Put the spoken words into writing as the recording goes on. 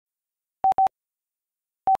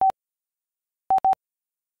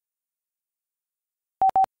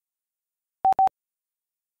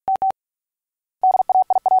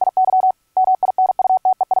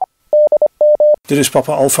Dit is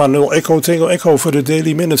Papa Alpha 0 Echo Tango Echo voor de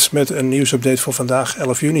Daily Minutes met een nieuwsupdate voor vandaag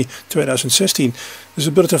 11 juni 2016. Dus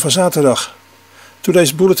de bulletin van zaterdag.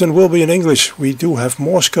 Today's bulletin will be in English. We do have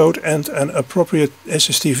Morse code and an appropriate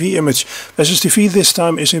SSTV image. SSTV this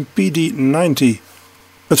time is in PD90.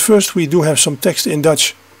 But first we do have some text in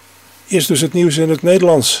Dutch. Eerst dus het nieuws in het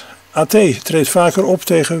Nederlands. AT treedt vaker op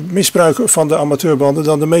tegen misbruik van de amateurbanden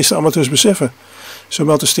dan de meeste amateurs beseffen. Zo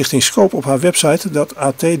meldt de stichting Scope op haar website dat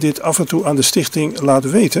AT dit af en toe aan de stichting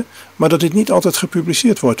laat weten, maar dat dit niet altijd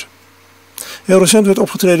gepubliceerd wordt. Heel recent werd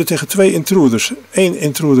opgetreden tegen 2 intruders. 1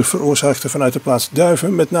 intruder veroorzaakte vanuit de plaats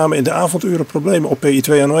Duiven met name in de avonduren problemen op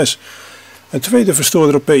PI2-NOS. Een tweede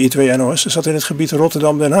verstoorder op PI2-NOS zat in het gebied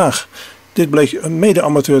Rotterdam-Den Haag. Dit bleek een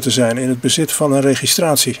mede-amateur te zijn in het bezit van een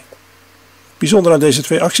registratie. Bijzonder aan deze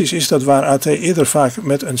 2 acties is dat waar AT eerder vaak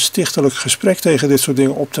met een stichtelijk gesprek tegen dit soort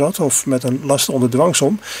dingen optrad of met een last onder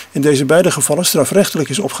dwangsom, in deze beide gevallen strafrechtelijk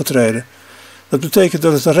is opgetreden. Dat betekent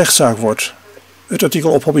dat het een rechtszaak wordt. Het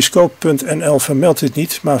artikel op hobbyscope.nl vermeldt dit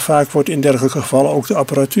niet, maar vaak wordt in dergelijke gevallen ook de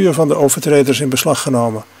apparatuur van de overtreders in beslag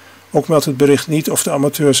genomen. Ook meldt het bericht niet of de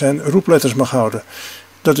amateur zijn roepletters mag houden.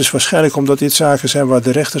 Dat is waarschijnlijk omdat dit zaken zijn waar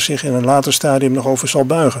de rechter zich in een later stadium nog over zal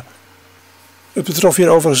buigen. Het betrof hier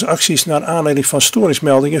overigens acties naar aanleiding van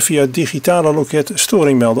storingsmeldingen via het digitale loket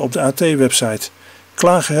Storing melden op de AT-website.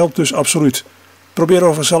 Klagen helpt dus absoluut. Probeer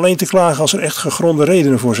overigens alleen te klagen als er echt gegronde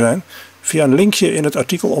redenen voor zijn. Via een linkje in het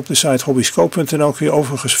artikel op de site hobbyscope.nl kun je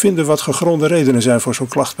overigens vinden wat gegronde redenen zijn voor zo'n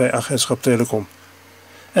klacht bij Agentschap Telecom.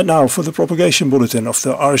 And now for the propagation bulletin of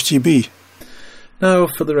the RSGB. Now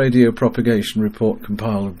for the radio propagation report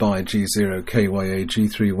compiled by G0KYA,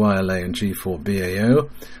 G3YLA and G4BAO.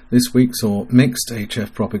 This week saw mixed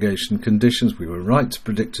HF propagation conditions. We were right to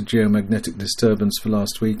predict a geomagnetic disturbance for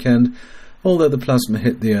last weekend, although the plasma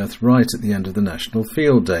hit the Earth right at the end of the National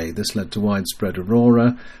Field Day. This led to widespread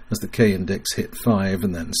aurora as the K-index hit 5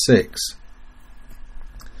 and then 6.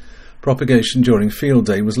 Propagation during Field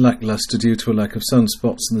Day was lackluster due to a lack of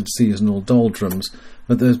sunspots and the seasonal doldrums,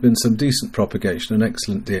 but there's been some decent propagation and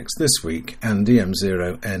excellent DX this week. Andy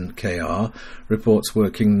M0NKR reports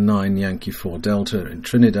working 9 Yankee 4 Delta in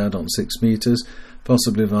Trinidad on 6 metres,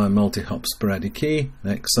 possibly via multi-hop sporadic key,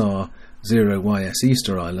 XR 0YS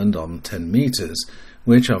Easter Island on 10 metres,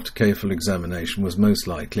 which after careful examination was most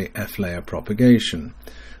likely F-layer propagation.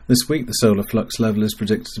 This week the solar flux level is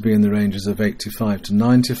predicted to be in the ranges of 85 to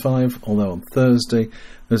 95, although on Thursday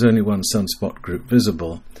there's only one sunspot group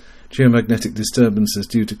visible. Geomagnetic disturbances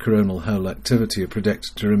due to coronal hole activity are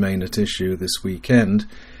predicted to remain at issue this weekend,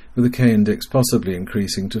 with the K-index possibly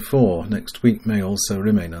increasing to 4. Next week may also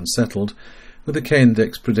remain unsettled, with the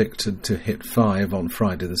K-index predicted to hit 5 on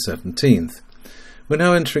Friday the 17th. We're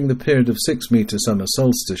now entering the period of 6-metre summer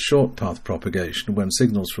solstice short path propagation when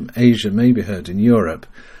signals from Asia may be heard in Europe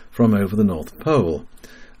from over the North Pole.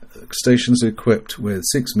 Stations equipped with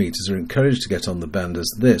 6 metres are encouraged to get on the band as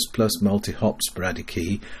this, plus multi-hop sporadic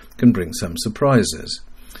key, can bring some surprises.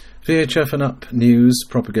 VHF and Up News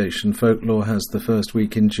Propagation Folklore has the first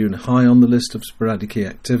week in June high on the list of sporadic key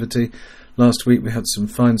activity. Last week we had some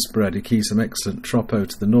fine sporadic key, some excellent tropo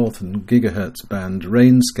to the north and gigahertz band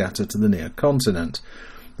rain scatter to the near continent.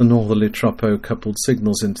 The northerly tropo coupled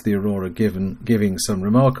signals into the aurora giving some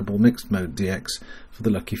remarkable mixed mode DX for the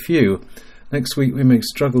lucky few. Next week we may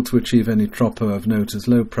struggle to achieve any tropo of note as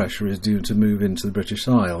low pressure is due to move into the British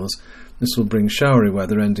Isles. This will bring showery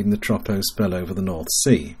weather ending the tropo spell over the North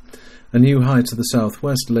Sea. A new high to the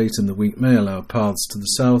southwest late in the week may allow paths to the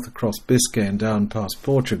south across Biscay and down past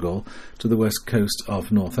Portugal to the west coast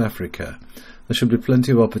of North Africa. There should be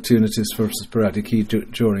plenty of opportunities for sporadic heat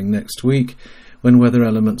during next week when weather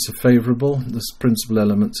elements are favourable. The principal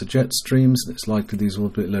elements are jet streams, and it's likely these will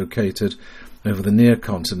be located over the near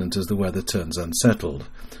continent as the weather turns unsettled.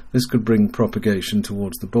 This could bring propagation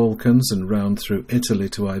towards the Balkans and round through Italy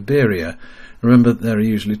to Iberia. Remember that there are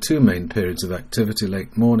usually 2 main periods of activity,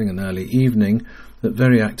 late morning and early evening, that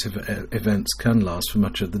very active events can last for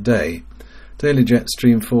much of the day. Daily jet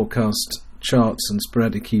stream forecast charts and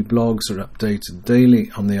sporadic key blogs are updated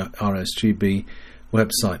daily on the RSGB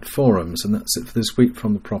website forums, and that's it for this week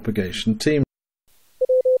from the propagation team.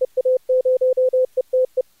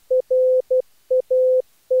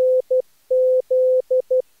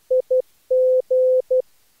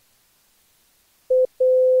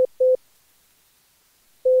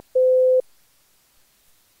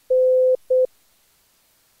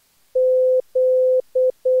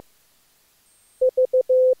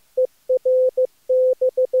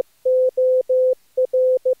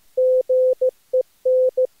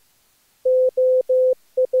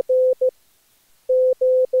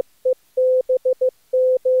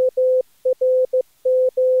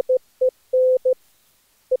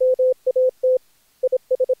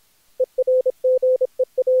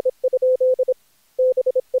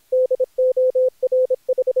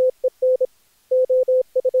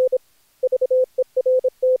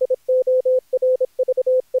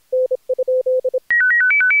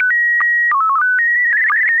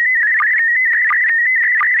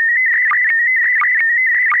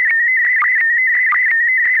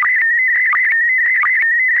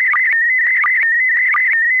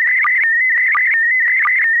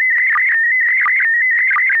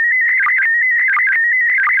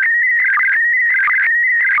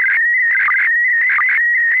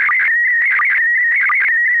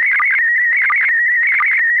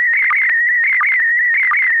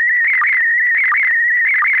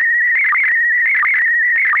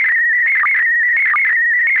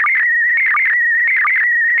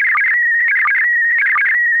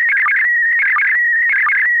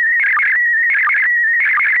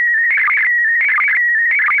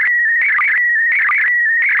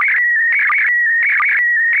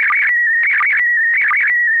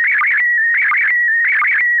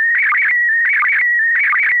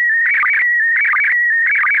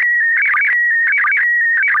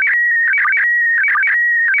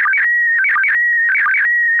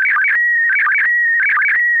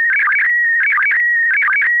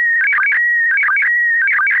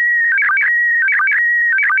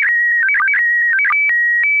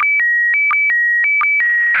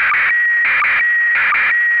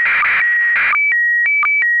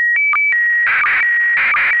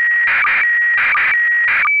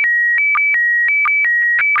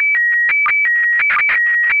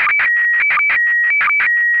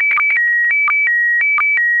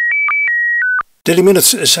 Daily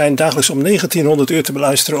Minutes zijn dagelijks om 1900 uur te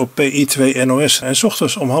beluisteren op PI2 NOS en 's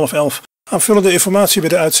ochtends om 10:30. Aanvullende informatie bij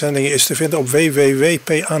de uitzendingen is te vinden op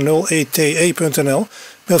www.pa0ete.nl.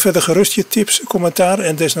 Mail verder gerust je tips, commentaar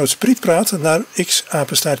en desnoods prietpraat naar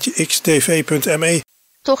x@xdv.me.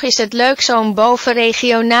 Toch is het leuk zo'n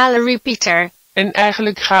bovenregionale repeater. En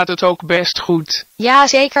eigenlijk gaat het ook best goed. Ja,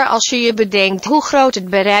 zeker als je bedenkt hoe groot het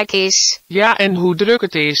bereik is. Ja, en hoe druk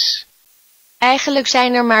het is. Eigenlijk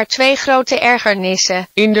zijn er maar 2 grote ergernissen.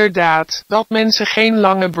 Inderdaad, dat mensen geen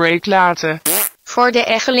lange break laten. Voor de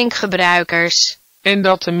Echelink-gebruikers. En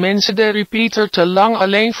dat de mensen de repeater te lang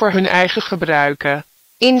alleen voor hun eigen gebruiken.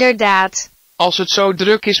 Inderdaad. Als het zo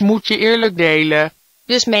druk is moet je eerlijk delen.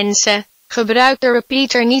 Dus mensen, gebruik de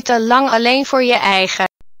repeater niet te lang alleen voor je eigen.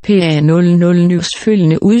 PA00 News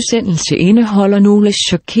følgende udsendelse indeholder nogle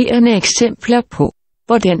chokerende eksempler på,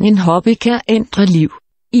 hvordan en hobby kan ændre liv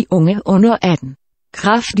i unge under 18.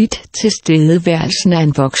 Kraftigt tilstedeværelsen af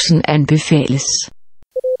en voksen anbefales.